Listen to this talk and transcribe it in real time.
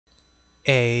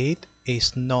8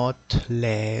 is not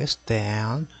less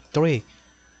than 3.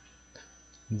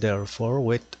 Therefore,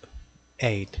 with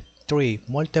 8, 3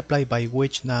 multiplied by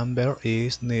which number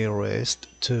is nearest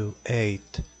to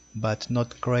 8, but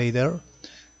not greater?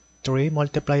 3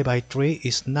 multiplied by 3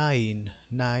 is 9.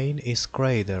 9 is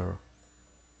greater.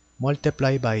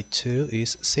 Multiply by 2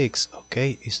 is 6.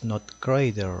 Okay, it's not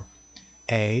greater.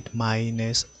 8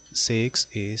 minus 6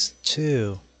 is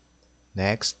 2.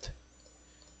 Next,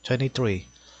 23.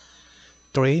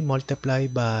 3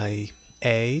 multiplied by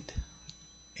 8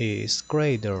 is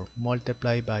greater.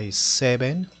 Multiply by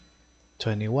 7,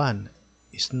 21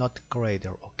 is not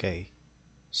greater. Okay.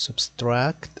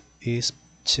 Subtract is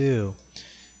 2.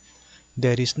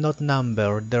 There is not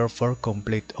number, therefore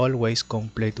complete. Always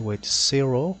complete with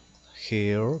 0.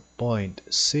 Here, point.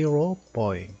 0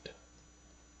 point.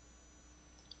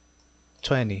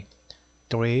 20.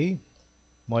 3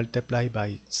 multiplied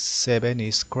by 7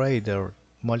 is greater.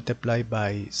 Multiply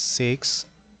by 6,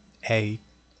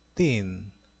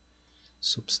 18.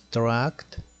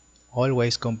 Subtract,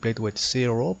 always complete with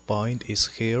 0, point is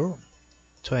here.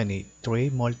 23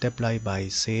 multiplied by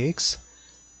 6,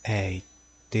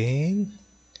 18.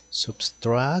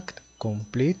 Subtract,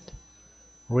 complete,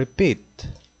 repeat.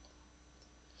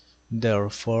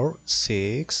 Therefore,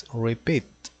 6,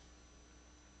 repeat.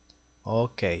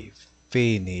 Okay,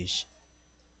 finish.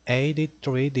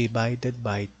 83 divided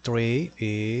by 3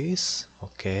 is,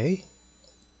 okay,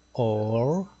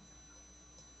 or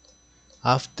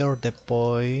after the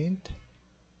point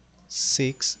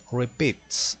 6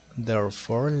 repeats,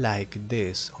 therefore like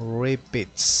this,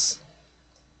 repeats.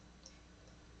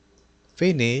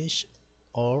 Finish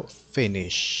or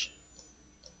finish.